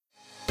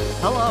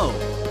Hello,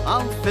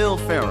 I'm Phil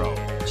Farrow,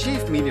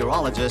 Chief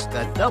Meteorologist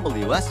at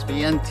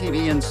WSVN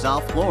TV in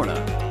South Florida,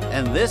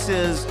 and this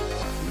is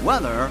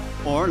Weather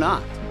or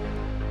Not.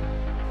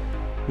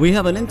 We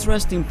have an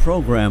interesting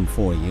program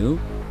for you.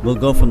 We'll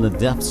go from the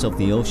depths of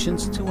the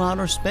oceans to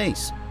outer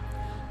space.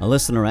 A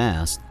listener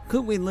asked,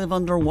 could we live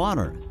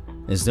underwater?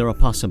 Is there a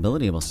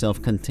possibility of a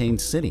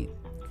self-contained city?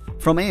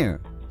 From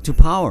air, to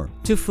power,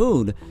 to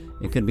food,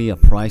 it could be a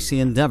pricey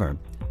endeavor.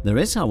 There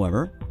is,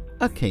 however,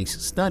 a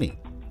case study.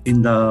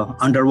 In the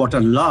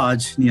underwater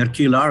lodge near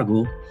Key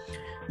Largo,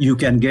 you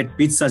can get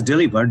pizzas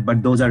delivered,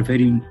 but those are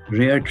very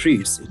rare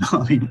treats,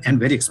 and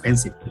very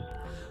expensive.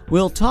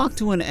 We'll talk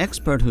to an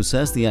expert who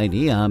says the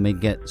idea may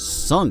get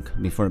sunk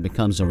before it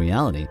becomes a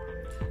reality,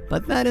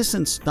 but that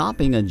isn't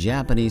stopping a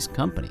Japanese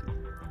company.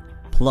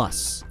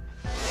 Plus,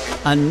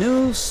 a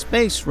new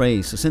space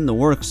race is in the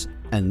works,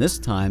 and this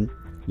time,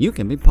 you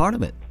can be part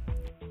of it.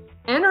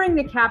 Entering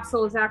the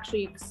capsule is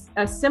actually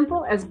as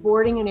simple as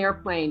boarding an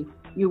airplane.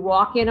 You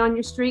walk in on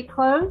your street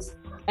clothes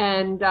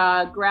and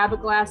grab a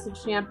glass of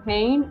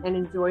champagne and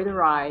enjoy the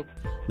ride.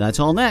 That's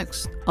all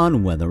next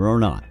on Weather or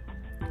Not.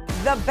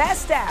 The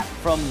best app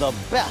From the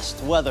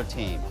best weather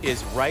team.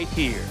 is right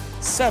here.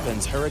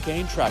 7's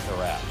Hurricane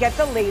Tracker app. Get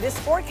the latest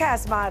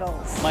forecast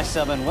models. My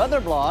 7 weather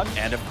blog.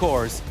 And of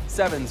course,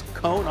 7's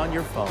Cone on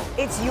your phone.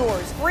 It's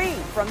yours free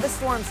from the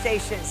Storm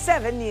Station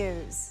 7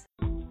 News.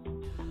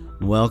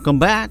 Welcome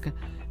back.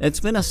 It's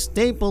been a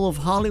staple of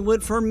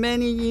Hollywood for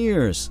many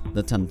years.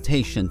 The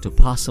temptation to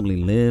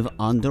possibly live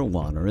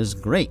underwater is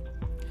great.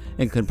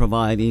 It could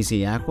provide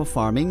easy aqua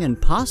farming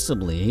and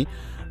possibly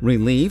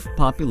relieve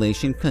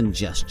population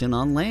congestion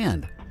on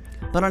land.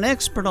 But an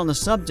expert on the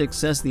subject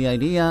says the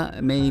idea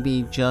may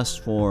be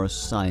just for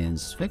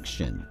science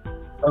fiction.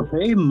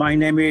 Okay, my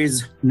name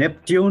is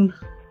Neptune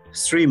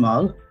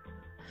Srimal.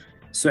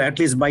 So at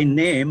least by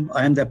name,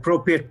 I am the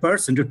appropriate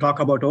person to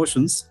talk about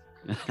oceans.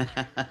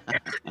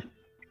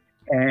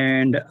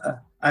 And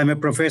I'm a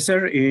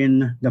professor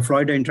in the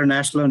Florida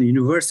International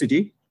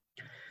University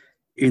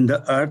in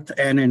the Earth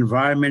and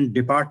Environment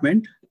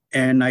Department,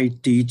 and I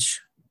teach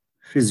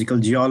physical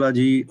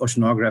geology,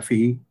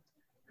 oceanography,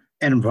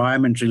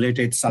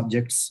 environment-related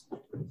subjects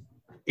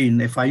in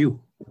FIU.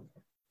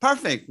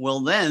 Perfect.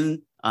 Well,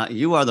 then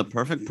you are the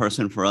perfect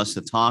person for us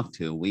to talk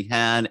to. We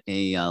had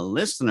a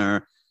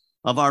listener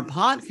of our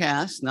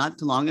podcast not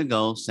too long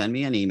ago send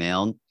me an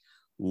email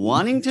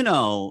wanting to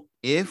know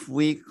if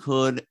we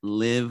could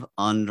live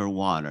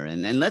underwater.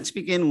 And let's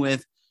begin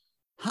with,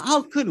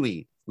 how could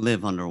we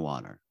live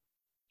underwater?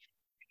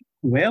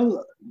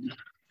 Well,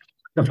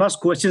 the first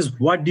question is,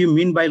 what do you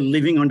mean by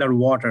living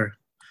underwater?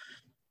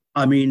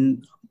 I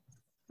mean,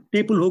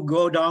 people who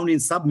go down in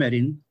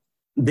submarine,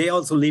 they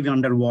also live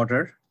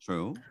underwater.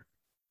 True.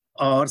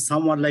 Or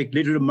someone like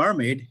Little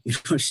Mermaid,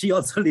 she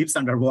also lives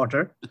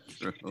underwater.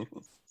 True.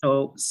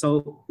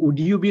 So would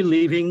you be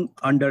living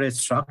under a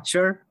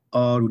structure,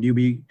 or would you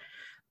be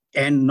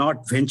and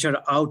not venture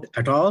out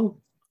at all?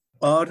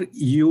 Or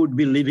you would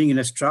be living in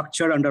a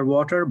structure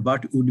underwater,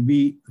 but would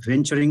be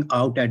venturing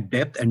out at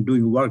depth and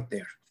doing work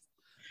there?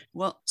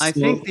 Well, I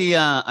think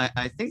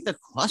the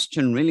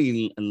question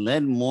really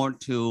led more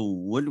to,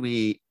 would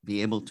we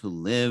be able to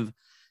live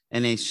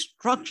in a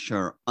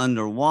structure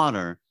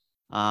underwater,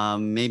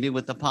 maybe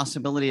with the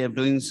possibility of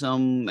doing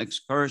some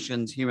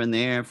excursions here and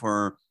there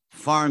for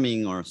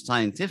farming or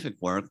scientific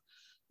work,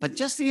 but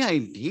just the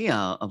idea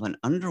of an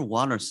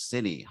underwater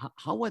city,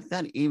 how would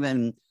that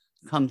even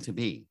come to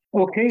be?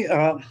 Okay,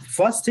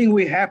 first thing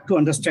we have to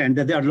understand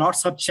that there are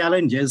lots of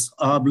challenges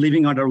of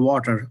living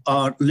underwater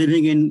or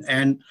living in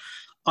an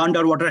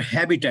underwater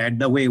habitat,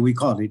 the way we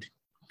call it.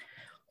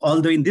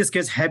 Although in this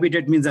case,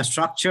 habitat means the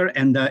structure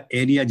and the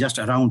area just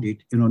around it,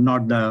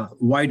 not the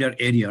wider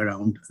area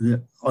around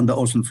on the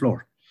ocean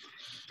floor.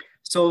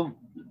 So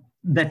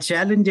the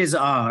challenges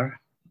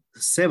are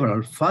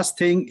several. First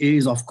thing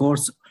is, of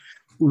course,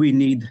 we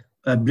need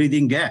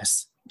breathing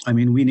gas. I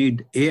mean, we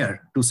need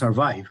air to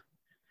survive.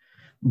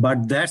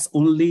 But that's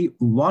only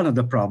one of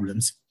the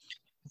problems.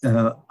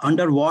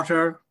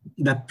 Underwater,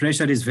 the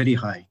pressure is very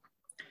high.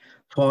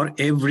 For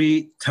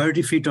every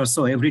 30 feet or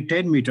so, every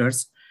 10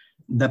 meters,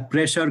 the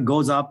pressure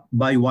goes up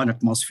by 1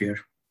 atmosphere.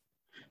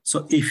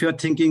 So if you're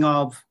thinking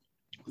of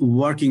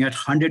working at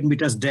 100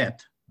 meters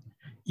depth,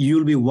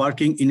 you'll be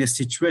working in a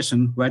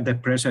situation where the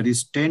pressure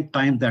is 10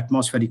 times the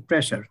atmospheric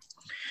pressure,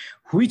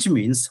 which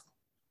means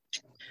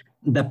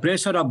the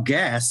pressure of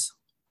gas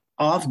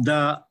of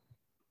the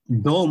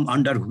dome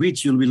under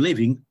which you'll be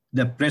living,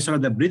 the pressure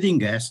of the breathing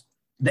gas,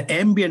 the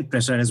ambient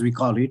pressure, as we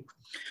call it,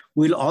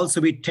 will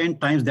also be 10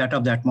 times that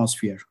of the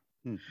atmosphere.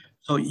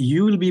 So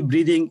you will be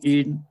breathing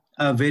in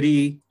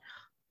a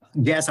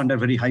gas under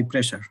very high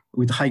pressure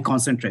with high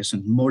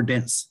concentration, more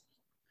dense.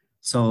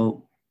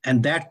 So,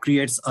 and that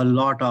creates a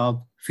lot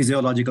of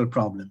physiological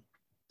problem.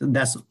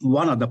 That's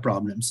one of the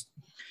problems.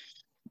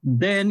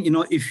 Then,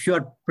 if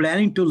you're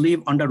planning to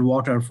live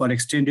underwater for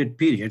extended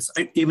periods,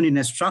 even in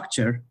a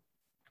structure,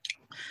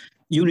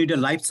 you need a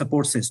life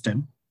support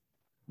system.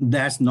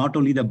 That's not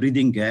only the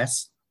breathing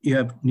gas,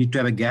 need to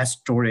have a gas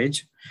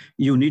storage.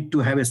 You need to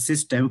have a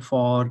system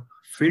for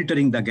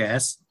filtering the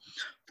gas,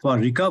 for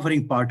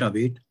recovering part of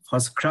it, for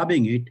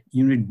scrubbing it.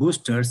 You need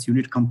boosters, you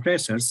need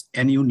compressors,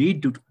 and you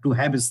need to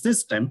have a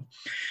system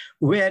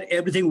where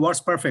everything works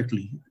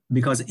perfectly.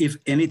 Because if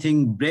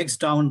anything breaks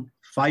down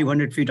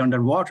 500 feet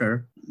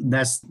underwater,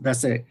 that's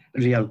a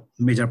real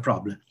major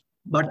problem.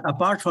 But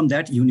apart from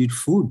that, you need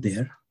food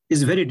there.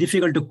 It's very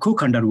difficult to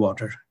cook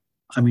underwater.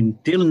 I mean,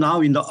 till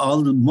now in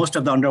most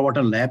of the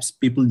underwater labs,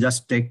 people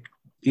just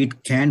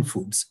eat canned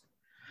foods.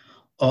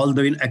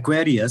 Although in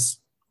Aquarius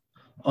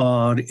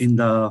or in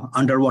the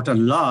underwater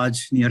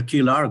lodge near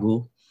Key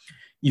Largo,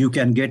 you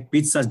can get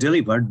pizzas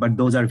delivered, but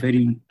those are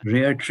very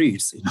rare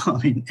treats,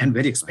 and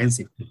very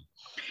expensive.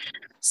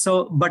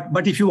 So,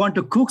 but if you want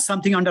to cook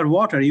something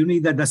underwater, you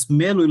need that the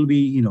smell will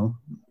be,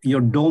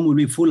 your dome will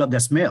be full of the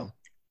smell.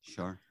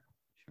 Sure.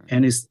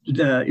 And it's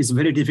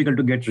very difficult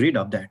to get rid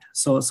of that.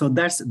 So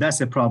that's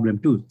a problem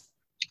too.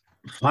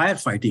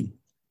 Firefighting.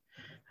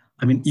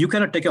 I mean, you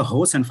cannot take a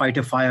hose and fight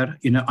a fire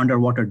in an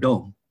underwater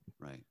dome.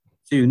 Right.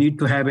 So you need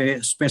to have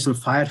a special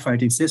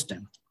firefighting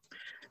system.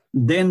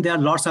 Then there are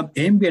lots of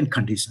ambient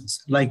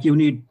conditions, like you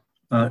need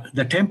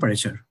the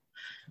temperature.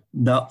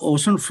 The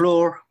ocean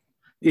floor,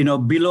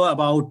 below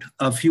about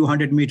a few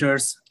hundred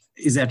meters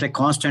is at a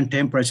constant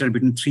temperature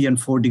between 3 and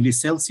 4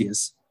 degrees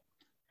Celsius.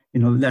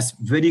 That's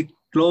very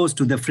close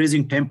to the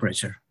freezing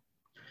temperature.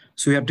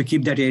 So you have to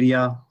keep that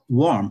area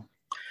warm.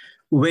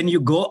 When you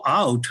go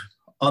out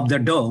of the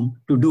dome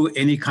to do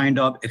any kind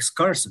of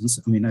excursions,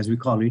 as we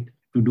call it,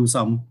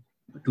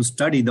 to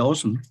study the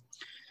ocean,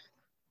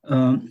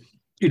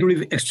 it will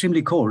be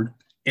extremely cold.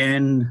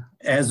 And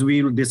as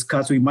we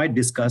might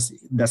discuss,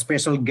 the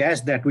special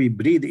gas that we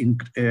breathe in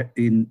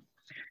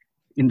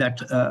that,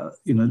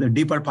 the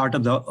deeper part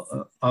of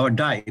our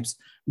dives,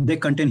 they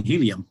contain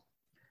helium.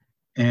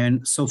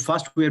 And so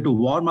first we have to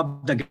warm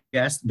up the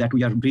gas that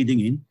we are breathing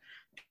in,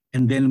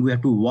 and then we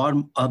have to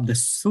warm up the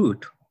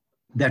suit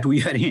that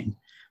we are in.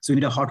 So you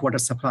need a hot water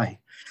supply.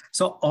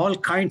 So all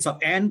kinds of,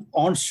 and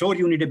on shore,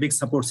 you need a big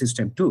support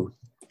system too.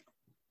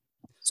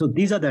 So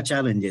these are the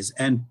challenges,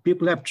 and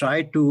people have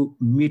tried to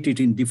meet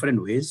it in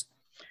different ways.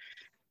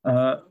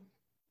 A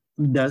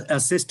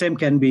system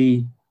can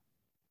be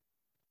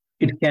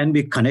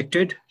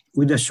connected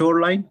with the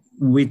shoreline,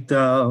 with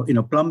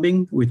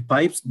plumbing, with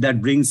pipes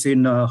that brings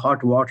in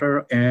hot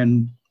water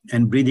and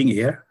breathing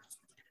air,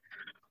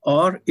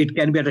 or it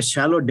can be at a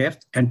shallow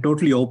depth and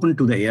totally open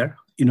to the air.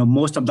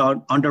 Most of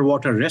the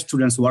underwater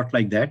restaurants work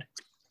like that.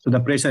 So the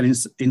pressure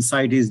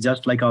inside is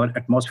just like our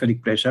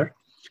atmospheric pressure,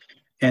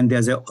 and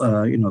there's a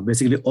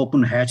basically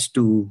open hatch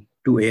to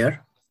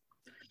air.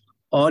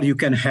 Or you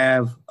can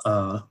have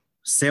a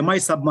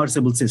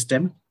semi-submersible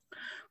system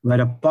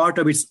where a part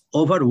of it's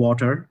over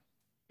water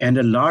and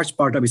a large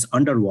part of it's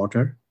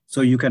underwater.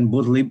 So you can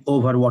both live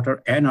over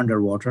water and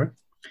underwater.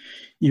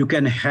 You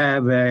can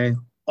have an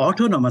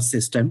autonomous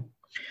system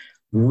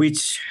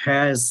which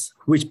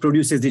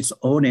produces its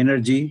own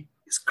energy,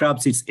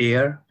 scrubs its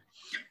air,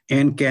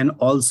 and can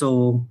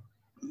also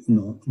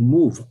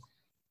move.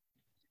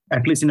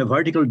 At least in a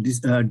vertical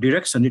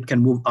direction, it can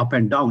move up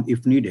and down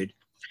if needed.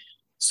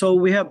 So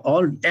we have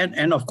all,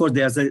 and of course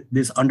there's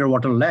these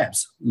underwater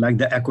labs like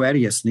the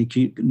Aquarius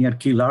near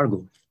Key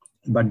Largo.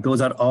 But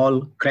those are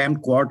all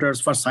cramped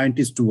quarters for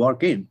scientists to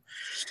work in.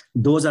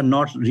 Those are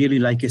not really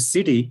like a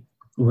city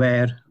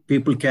where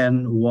people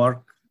can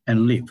work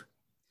and live.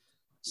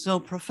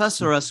 So,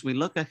 Professor, as we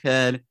look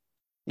ahead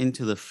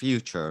into the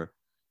future,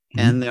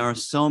 and there are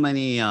so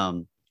many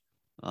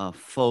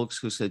folks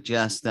who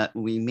suggest that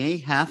we may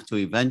have to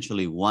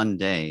eventually one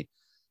day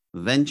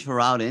venture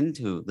out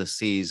into the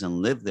seas and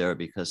live there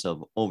because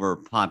of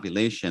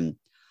overpopulation,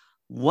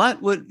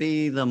 what would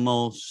be the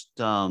most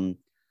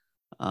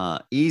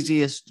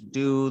easiest to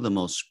do, the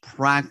most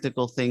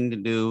practical thing to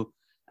do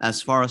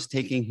as far as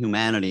taking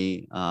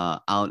humanity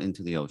out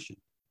into the ocean?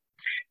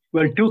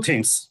 Well, two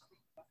things.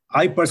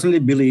 I personally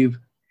believe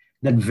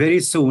that very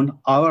soon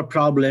our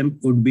problem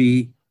would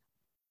be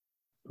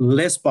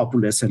less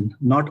population,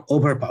 not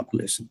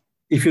overpopulation.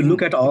 If you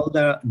look at all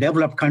the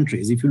developed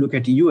countries, if you look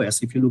at the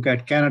US, if you look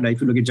at Canada,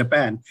 if you look at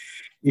Japan,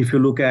 if you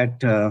look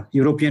at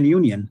European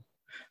Union,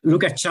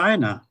 look at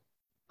China,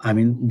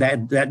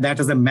 that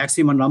is the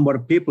maximum number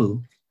of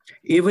people.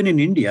 Even in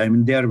India,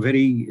 they are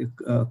very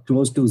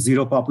close to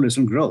zero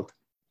population growth.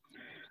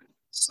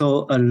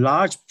 So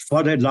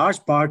for a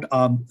large part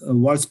of the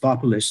world's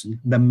population,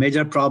 the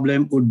major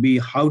problem would be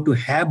how to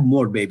have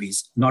more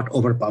babies, not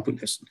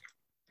overpopulation.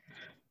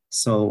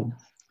 So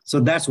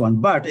that's one.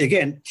 But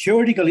again,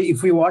 theoretically,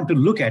 if we want to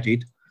look at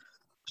it,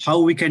 how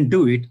we can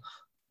do it,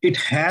 it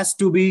has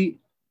to be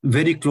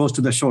very close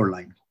to the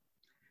shoreline.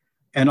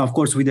 And of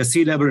course, with the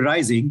sea level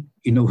rising,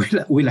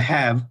 we'll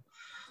have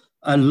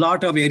a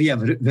lot of area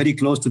very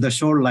close to the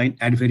shoreline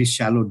at very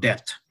shallow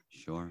depth.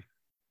 Sure.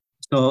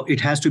 So it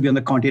has to be on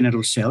the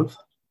continental shelf.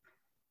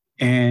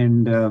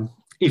 And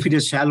if it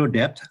is shallow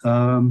depth,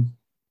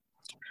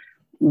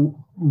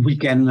 we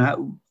can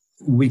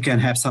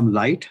have some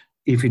light.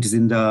 If it is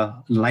in the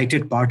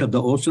lighted part of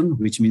the ocean,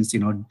 which means,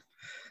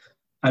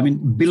 I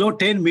mean, below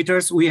 10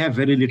 meters, we have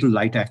very little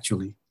light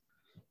actually.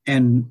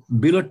 And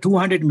below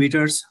 200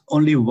 meters,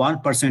 only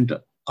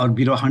 1%, or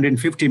below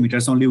 150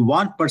 meters, only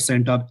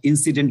 1% of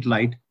incident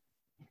light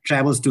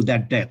travels to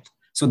that depth.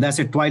 So that's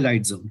a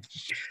twilight zone.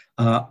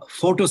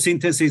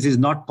 Photosynthesis is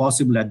not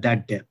possible at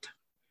that depth.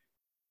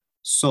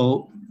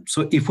 So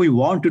if we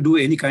want to do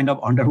any kind of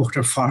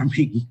underwater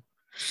farming,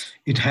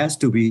 it has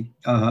to be,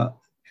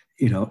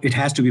 it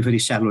has to be very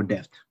shallow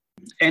depth.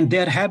 And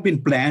there have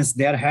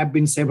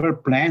been several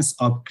plans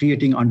of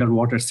creating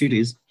underwater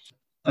cities.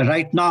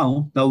 Right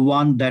now, the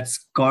one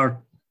that's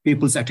caught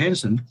people's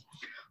attention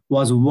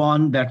was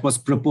one that was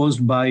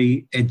proposed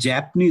by a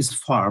Japanese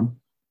firm,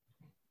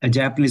 a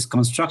Japanese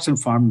construction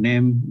firm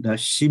named the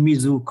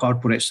Shimizu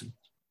Corporation.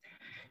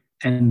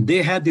 And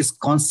they had this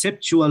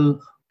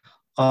conceptual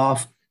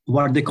of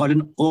what they call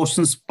an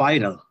ocean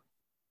spiral.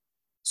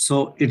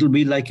 So it'll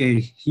be like a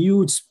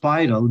huge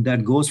spiral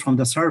that goes from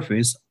the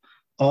surface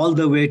all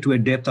the way to a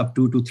depth of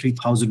 2,000 to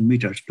 3,000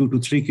 meters, 2 to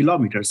 3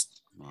 kilometers.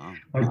 Wow.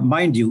 But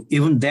mind you,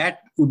 even that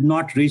would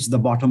not reach the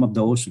bottom of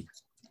the ocean.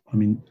 I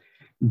mean,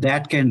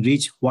 that can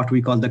reach what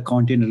we call the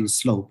continental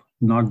slope,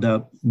 not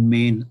the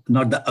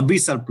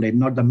abyssal plain,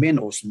 not the main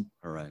ocean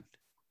Correct.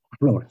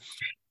 floor.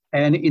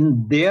 And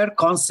in their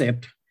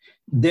concept,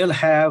 they'll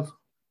have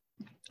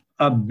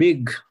a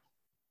big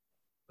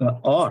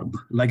orb,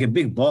 like a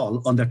big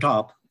ball on the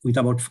top with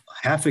about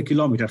half a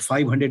kilometer,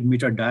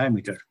 500-meter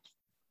diameter,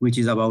 which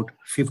is about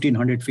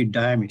 1,500 feet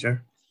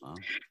diameter. Wow.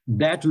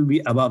 That will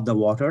be above the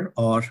water,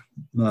 or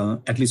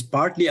at least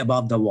partly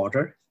above the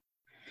water.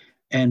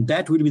 And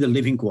that will be the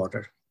living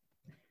quarter.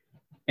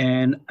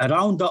 And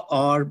around the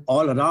orb,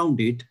 all around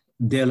it,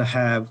 they'll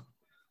have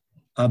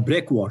a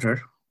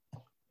breakwater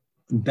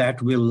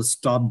that will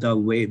stop the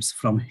waves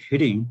from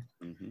hitting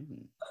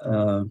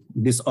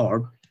this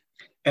orb.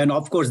 And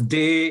of course,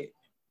 they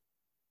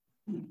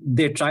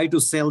try to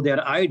sell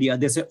their idea.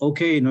 They say,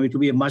 okay, it will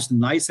be a much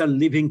nicer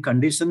living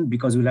condition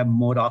because we'll have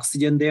more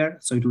oxygen there,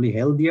 so it will be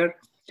healthier,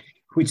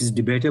 which is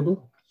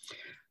debatable.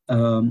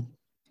 The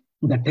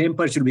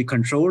temperature will be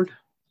controlled.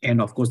 And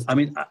of course, I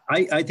mean,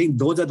 I think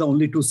those are the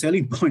only two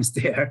selling points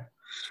there.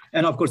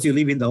 And of course, you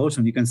live in the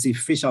ocean, you can see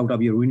fish out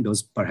of your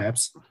windows,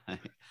 perhaps.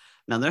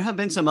 Now, there have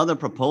been some other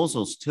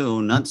proposals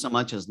too, not so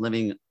much as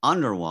living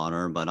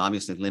underwater, but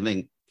obviously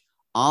living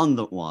on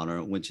the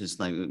water, which is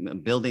like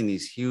building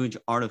these huge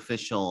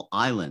artificial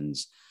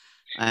islands.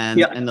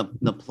 And, and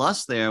the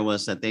plus there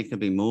was that they could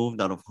be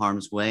moved out of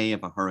harm's way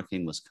if a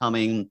hurricane was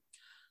coming.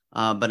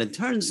 But it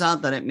turns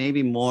out that it may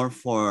be more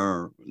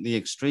for the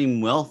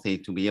extreme wealthy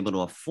to be able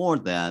to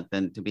afford that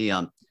than to be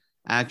an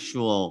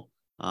actual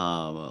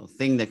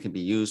thing that could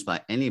be used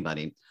by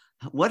anybody.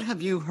 What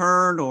have you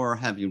heard or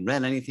have you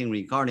read anything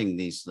regarding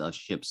these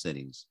ship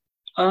cities?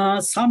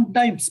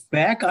 Sometimes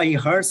back, I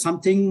heard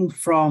something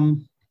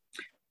from,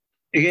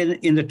 again,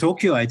 in the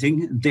Tokyo, I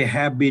think they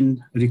have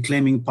been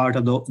reclaiming part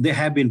of they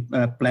have been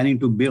planning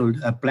to build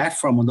a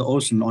platform on the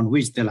ocean on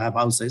which they'll have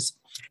houses.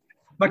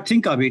 But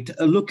think of it,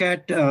 look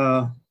at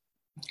the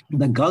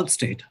Gulf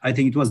state. I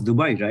think it was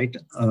Dubai, right?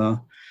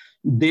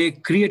 They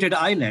created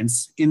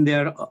islands in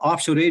their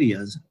offshore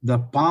areas, the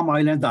palm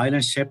island, the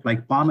island shaped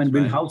like palm, and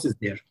build houses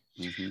there.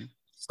 Mm-hmm.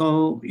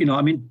 So,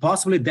 I mean,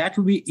 possibly that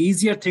would be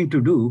easier thing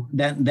to do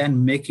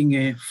than making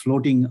a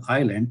floating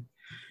island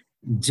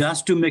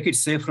just to make it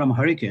safe from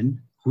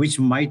hurricane, which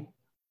might,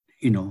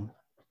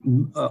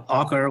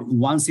 occur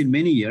once in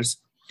many years.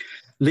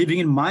 Living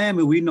in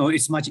Miami, we know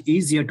it's much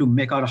easier to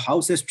make our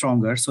houses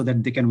stronger so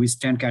that they can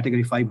withstand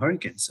Category 5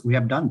 hurricanes. We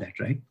have done that,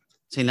 right?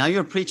 See, now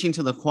you're preaching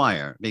to the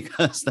choir,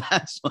 because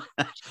that's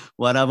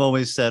what I've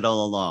always said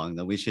all along,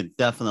 that we should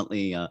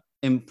definitely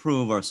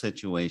improve our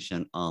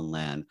situation on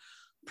land.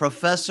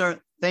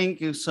 Professor, thank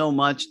you so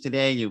much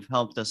today. You've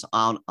helped us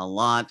out a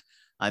lot.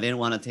 I didn't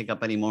want to take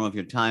up any more of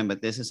your time,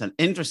 but this is an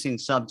interesting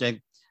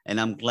subject, and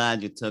I'm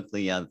glad you took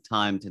the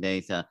time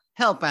today to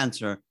help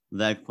answer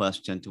that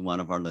question to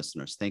one of our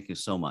listeners. Thank you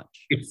so much.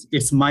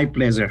 It's my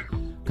pleasure.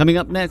 Coming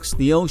up next,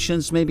 the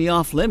oceans may be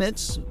off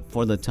limits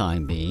for the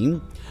time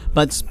being,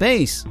 but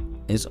space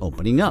is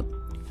opening up.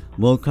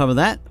 We'll cover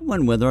that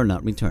when Whether or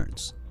Not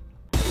returns.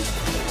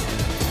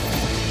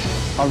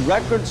 A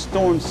record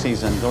storm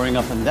season during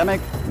a pandemic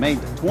made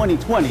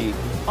 2020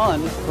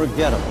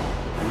 unforgettable.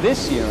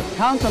 This year,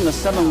 count on the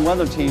 7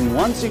 Weather Team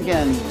once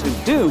again to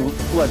do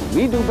what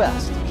we do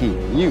best, keep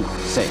you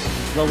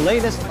safe. The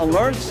latest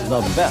alerts,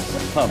 the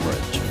best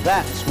coverage.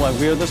 That's why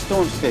we're the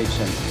Storm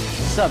Station,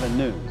 7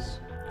 News.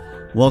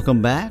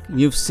 Welcome back.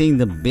 You've seen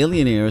the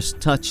billionaires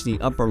touch the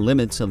upper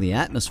limits of the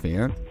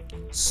atmosphere.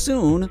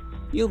 Soon,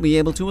 you'll be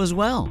able to as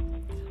well.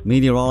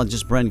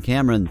 Meteorologist Brent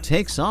Cameron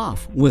takes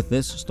off with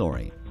this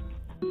story.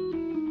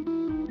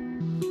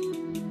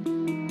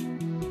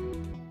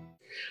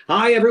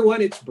 Hi,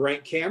 everyone. It's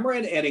Brent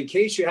Cameron. And in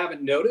case you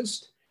haven't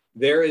noticed,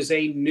 there is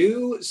a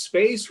new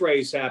space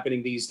race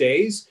happening these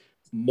days.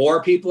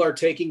 More people are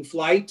taking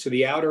flight to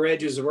the outer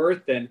edges of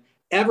Earth than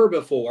ever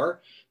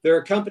before. There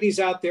are companies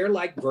out there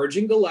like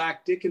Virgin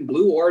Galactic and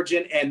Blue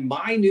Origin, and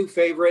my new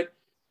favorite,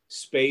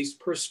 Space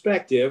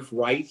Perspective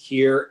right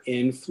here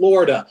in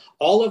Florida.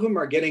 All of them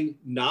are getting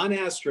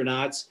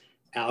non-astronauts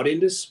out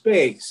into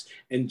space.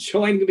 And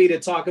joining me to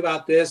talk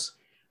about this,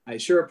 I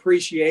sure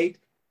appreciate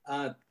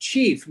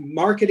Chief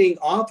Marketing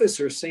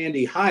Officer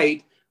Sandy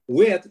Height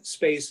with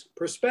Space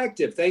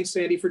Perspective. Thanks,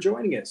 Sandy, for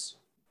joining us.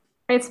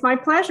 It's my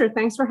pleasure.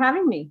 Thanks for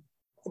having me.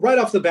 Right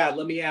off the bat,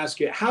 let me ask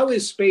you, how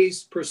is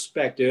Space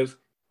Perspective,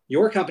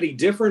 your company,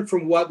 different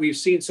from what we've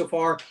seen so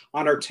far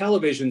on our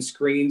television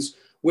screens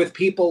with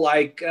people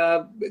like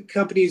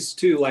companies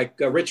too, like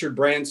Richard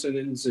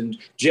Branson's and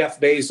Jeff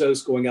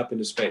Bezos going up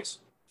into space?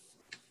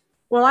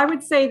 Well, I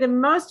would say the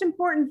most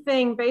important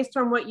thing based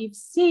on what you've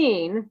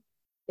seen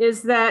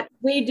is that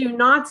we do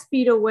not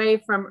speed away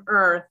from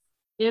Earth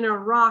in a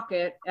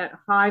rocket at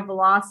high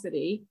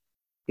velocity.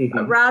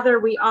 But rather,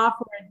 we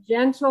offer a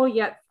gentle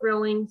yet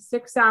thrilling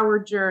 6-hour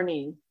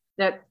journey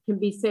that can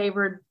be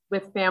savored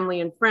with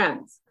family and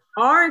friends.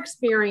 Our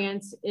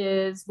experience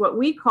is what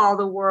we call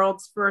the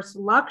world's first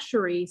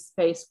luxury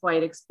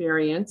spaceflight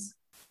experience,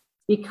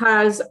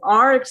 because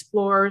our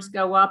explorers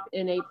go up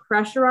in a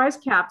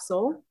pressurized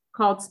capsule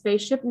called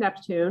Spaceship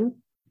Neptune,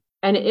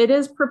 and it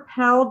is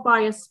propelled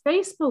by a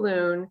space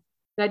balloon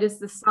that is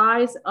the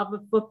size of a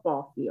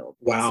football field.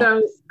 Wow.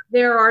 So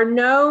there are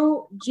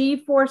no G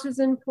forces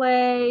in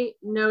play,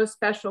 no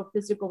special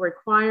physical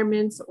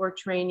requirements or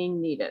training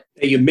needed.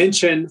 You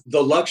mentioned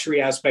the luxury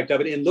aspect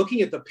of it. And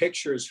looking at the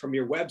pictures from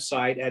your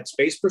website at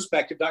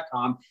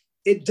spaceperspective.com,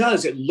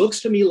 it looks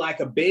to me like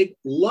a big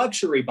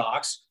luxury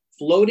box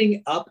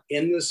floating up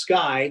in the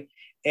sky.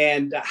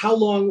 And how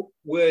long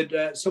would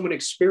someone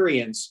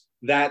experience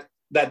that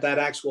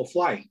actual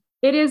flight?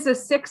 It is a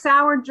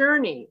 6-hour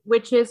journey,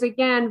 which is,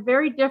 again,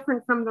 very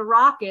different from the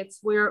rockets,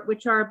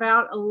 which are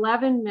about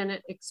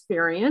 11-minute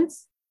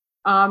experience.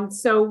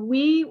 So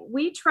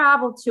we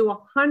travel to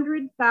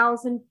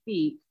 100,000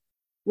 feet,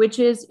 which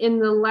is in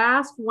the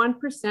last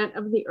 1%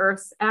 of the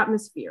Earth's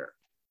atmosphere.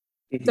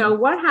 So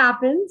what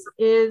happens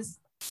is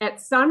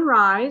at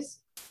sunrise,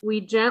 we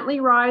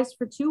gently rise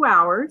for 2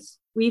 hours.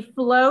 We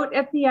float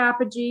at the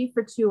apogee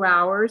for 2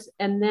 hours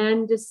and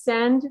then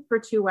descend for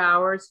 2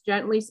 hours,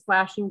 gently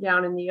splashing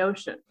down in the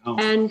ocean. Oh.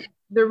 And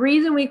the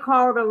reason we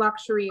call it a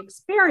luxury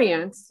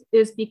experience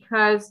is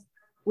because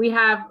we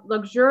have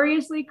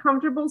luxuriously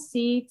comfortable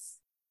seats,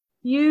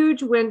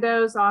 huge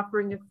windows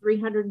offering a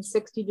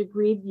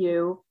 360-degree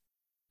view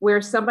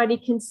where somebody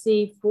can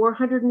see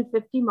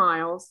 450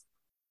 miles.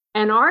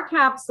 And our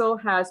capsule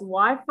has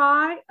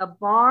Wi-Fi, a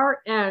bar,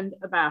 and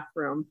a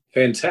bathroom.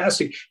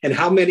 Fantastic. And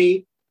how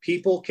many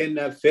people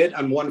can fit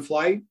on one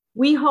flight?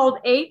 We hold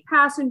 8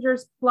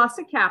 passengers plus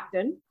a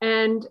captain,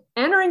 and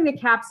entering the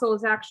capsule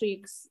is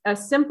actually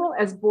as simple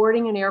as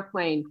boarding an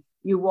airplane.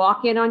 You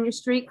walk in on your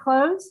street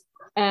clothes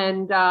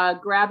and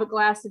grab a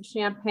glass of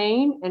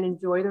champagne and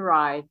enjoy the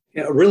ride.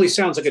 Yeah, it really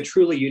sounds like a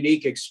truly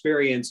unique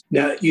experience.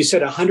 Now, you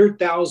said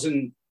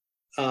 100,000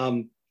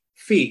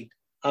 feet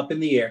up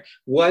in the air.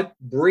 What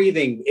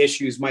breathing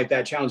issues might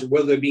that challenge?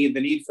 Will there be the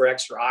need for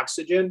extra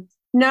oxygen?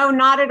 No,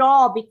 not at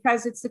all,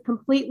 because it's a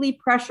completely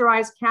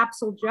pressurized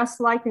capsule, just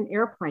like an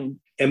airplane.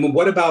 And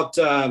what about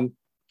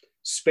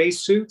space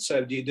suits?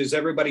 Does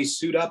everybody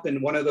suit up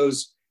in one of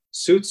those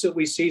suits that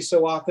we see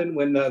so often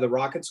when the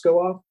rockets go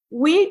off?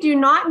 We do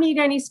not need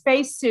any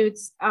space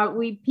suits.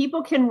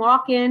 People can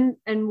walk in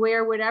and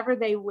wear whatever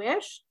they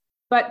wish,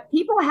 but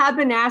people have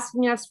been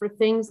asking us for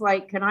things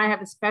like, can I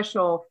have a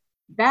special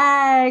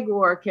bag,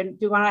 or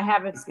do I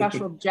have a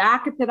special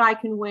jacket that I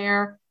can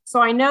wear? So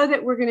I know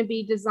that we're going to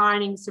be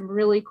designing some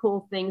really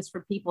cool things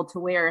for people to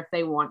wear if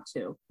they want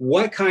to.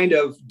 What kind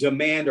of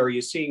demand are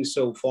you seeing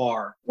so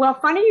far? Well,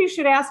 funny you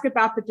should ask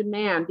about the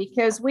demand,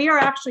 because we are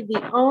actually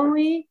the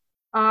only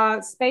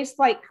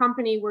spaceflight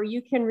company where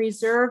you can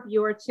reserve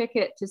your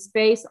ticket to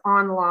space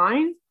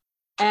online.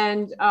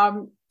 And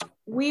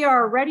we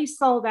are already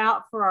sold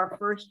out for our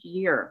first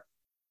year.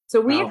 So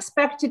we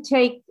expect to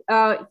take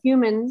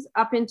humans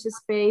up into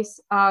space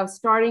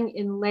starting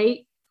in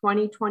late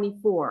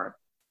 2024.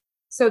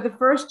 So the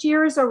first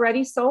year is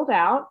already sold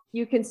out.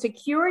 You can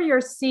secure your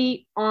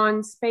seat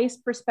on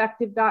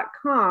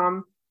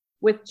spaceperspective.com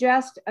with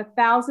just a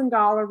 $1,000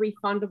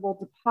 refundable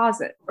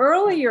deposit.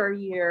 Earlier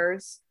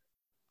years,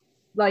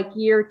 like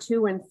year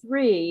 2 and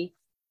 3,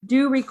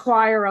 do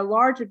require a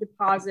larger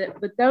deposit,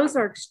 but those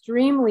are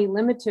extremely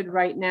limited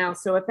right now.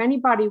 So if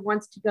anybody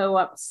wants to go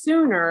up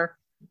sooner,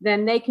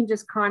 then they can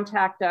just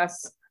contact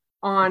us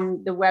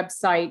on the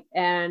website,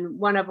 and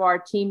one of our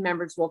team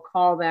members will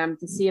call them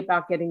to see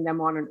about getting them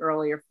on an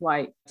earlier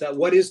flight. So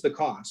what is the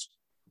cost?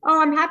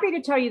 Oh, I'm happy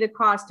to tell you the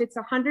cost. It's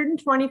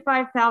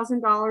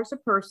 $125,000 a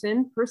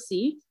person per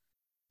seat.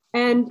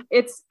 And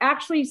it's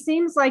actually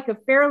seems like a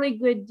fairly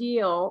good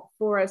deal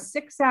for a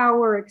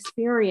 6-hour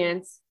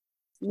experience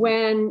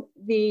when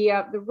the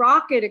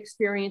rocket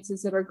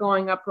experiences that are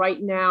going up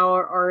right now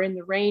are in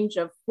the range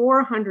of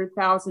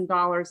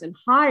 $400,000 and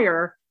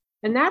higher.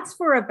 And that's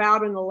for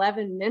about an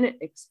 11-minute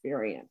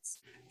experience.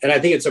 And I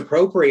think it's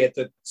appropriate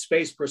that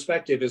Space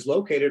Perspective is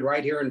located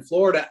right here in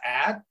Florida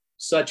at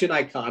such an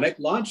iconic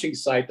launching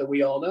site that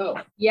we all know.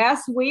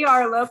 Yes, we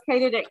are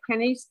located at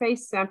Kennedy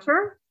Space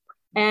Center,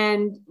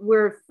 and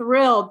we're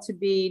thrilled to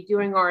be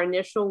doing our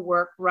initial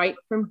work right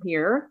from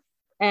here.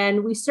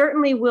 And we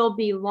certainly will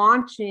be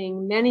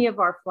launching many of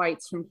our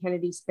flights from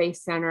Kennedy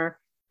Space Center,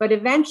 but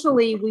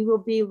eventually we will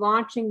be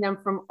launching them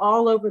from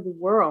all over the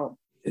world.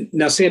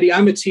 Now, Sandy,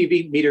 I'm a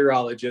TV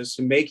meteorologist,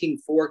 and making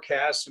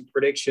forecasts and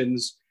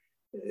predictions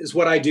is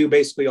what I do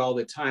basically all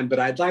the time. But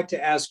I'd like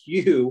to ask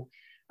you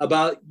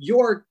about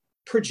your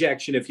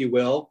projection, if you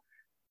will.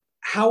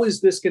 How is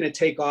this going to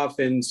take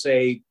off in,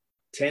 say,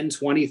 10,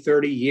 20,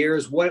 30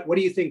 years? What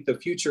do you think the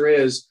future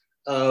is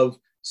of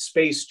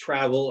space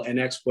travel and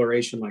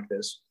exploration like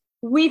this?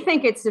 We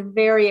think it's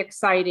very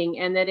exciting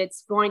and that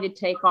it's going to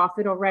take off.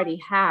 It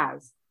already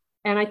has.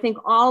 And I think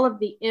all of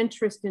the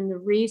interest in the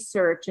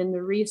research and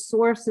the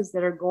resources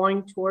that are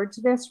going towards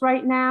this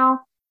right now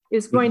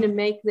is going to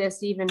make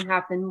this even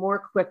happen more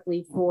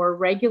quickly for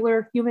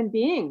regular human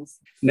beings.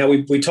 Now,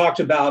 we talked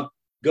about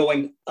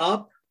going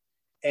up,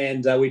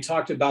 and we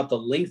talked about the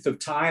length of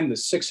time, the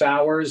 6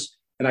 hours.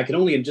 And I can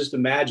only just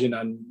imagine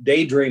and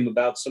daydream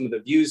about some of the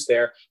views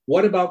there.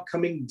 What about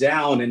coming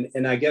down?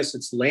 And I guess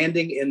it's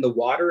landing in the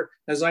water,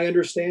 as I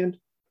understand?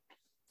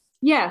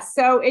 Yes.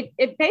 So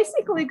it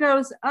basically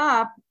goes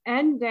up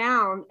and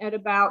down at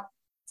about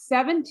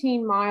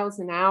 17 miles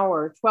an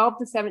hour, 12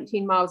 to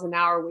 17 miles an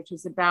hour, which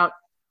is about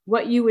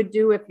what you would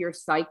do if you're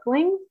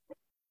cycling.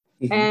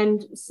 Mm-hmm.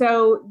 And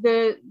so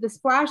the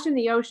splash in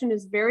the ocean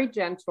is very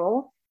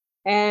gentle,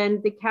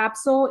 and the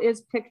capsule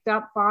is picked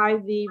up by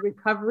the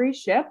recovery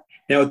ship.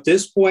 Now, at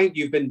this point,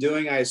 you've been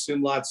doing, I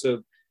assume, lots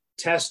of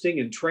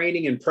testing and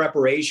training and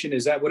preparation.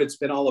 Is that what it's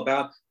been all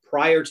about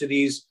prior to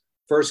these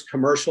first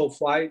commercial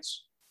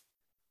flights?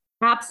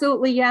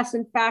 Absolutely, yes.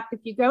 In fact,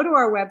 if you go to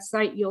our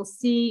website, you'll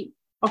see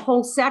a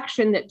whole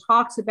section that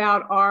talks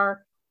about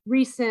our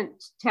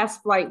recent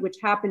test flight, which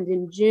happened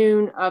in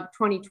June of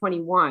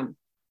 2021.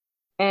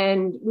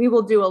 And we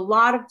will do a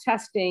lot of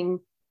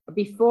testing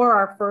before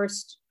our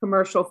first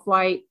commercial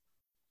flight.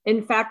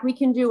 In fact, we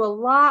can do a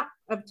lot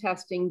of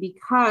testing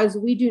because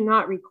we do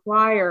not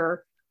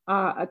require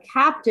a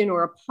captain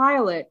or a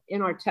pilot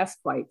in our test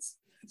flights.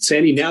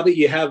 Sandy, now that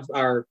you have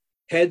our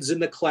heads in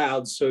the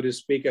clouds, so to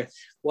speak,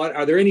 what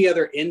are there any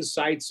other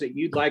insights that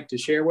you'd like to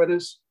share with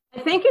us?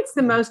 I think it's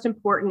the most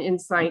important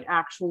insight,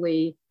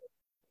 actually.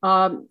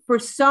 For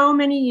so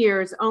many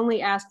years, only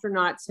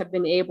astronauts have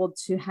been able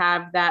to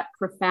have that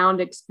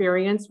profound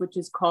experience, which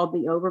is called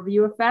the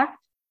overview effect,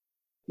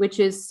 which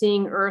is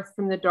seeing Earth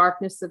from the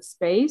darkness of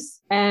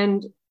space.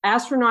 And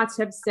astronauts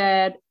have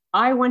said,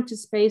 I went to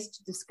space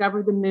to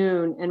discover the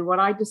moon, and what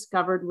I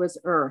discovered was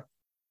Earth.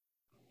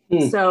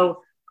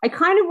 So I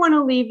kind of want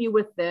to leave you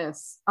with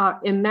this.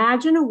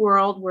 Imagine a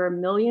world where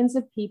millions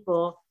of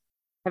people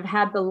have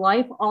had the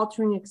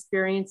life-altering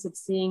experience of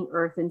seeing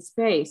Earth in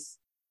space.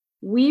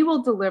 We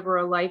will deliver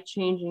a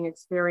life-changing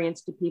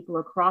experience to people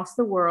across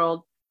the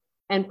world,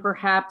 and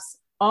perhaps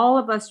all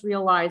of us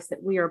realize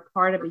that we are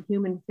part of a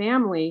human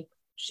family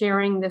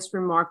sharing this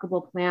remarkable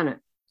planet.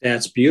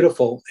 That's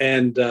beautiful.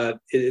 And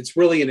it's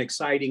really an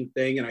exciting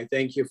thing. And I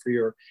thank you for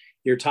your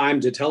time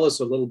to tell us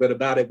a little bit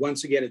about it.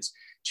 Once again, it's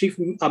Chief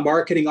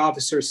Marketing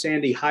Officer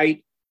Sandy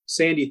Height.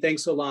 Sandy,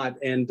 thanks a lot.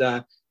 And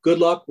good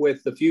luck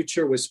with the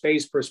future with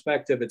Space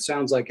Perspective. It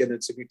sounds like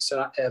it's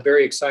a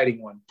very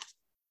exciting one.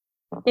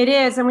 It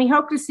is. And we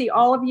hope to see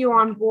all of you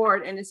on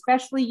board, and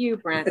especially you,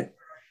 Brent.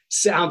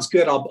 Sounds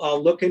good.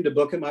 I'll look into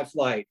booking my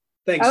flight.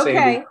 Thanks, okay.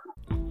 Sandy.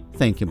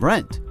 Thank you,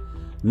 Brent.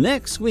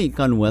 Next week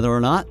on Whether or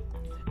Not,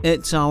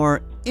 it's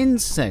our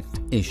insect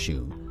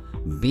issue.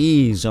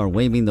 Bees are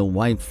waving the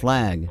white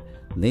flag.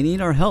 They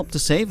need our help to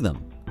save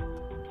them.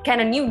 Can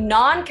a new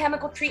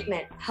non-chemical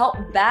treatment help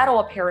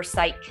battle a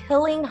parasite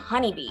killing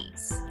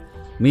honeybees?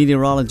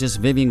 Meteorologist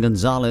Vivian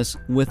Gonzalez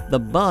with the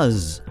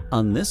buzz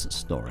on this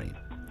story.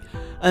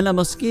 And a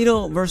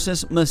mosquito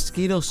versus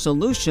mosquito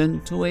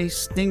solution to a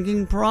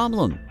stinging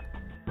problem.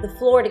 The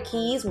Florida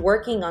Keys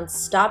working on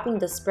stopping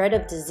the spread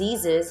of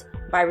diseases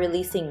by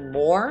releasing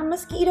more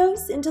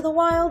mosquitoes into the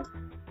wild.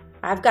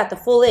 I've got the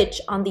full itch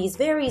on these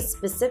very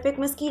specific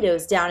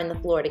mosquitoes down in the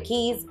Florida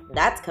Keys.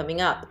 That's coming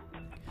up.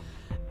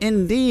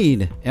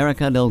 Indeed,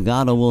 Erica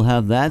Delgado will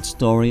have that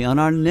story on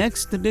our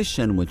next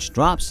edition, which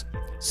drops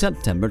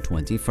September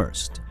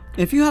 21st.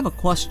 If you have a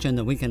question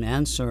that we can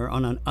answer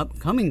on an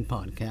upcoming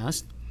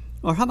podcast,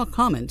 or have a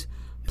comment,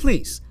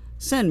 please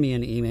send me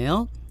an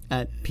email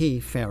at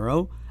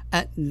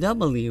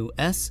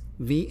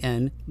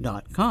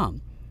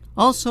pfarrow@wsvn.com.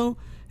 Also,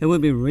 it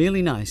would be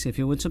really nice if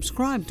you would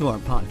subscribe to our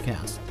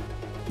podcast.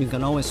 You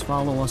can always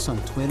follow us on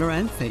Twitter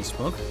and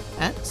Facebook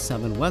at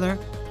 7weather,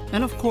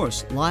 and of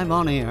course, live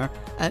on air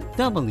at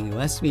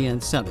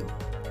WSVN7.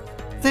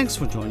 Thanks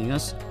for joining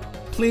us.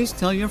 Please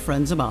tell your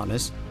friends about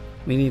us.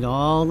 We need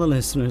all the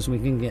listeners we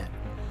can get.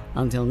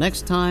 Until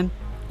next time,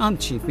 I'm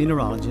Chief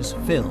Meteorologist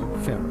Phil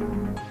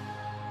Farrow.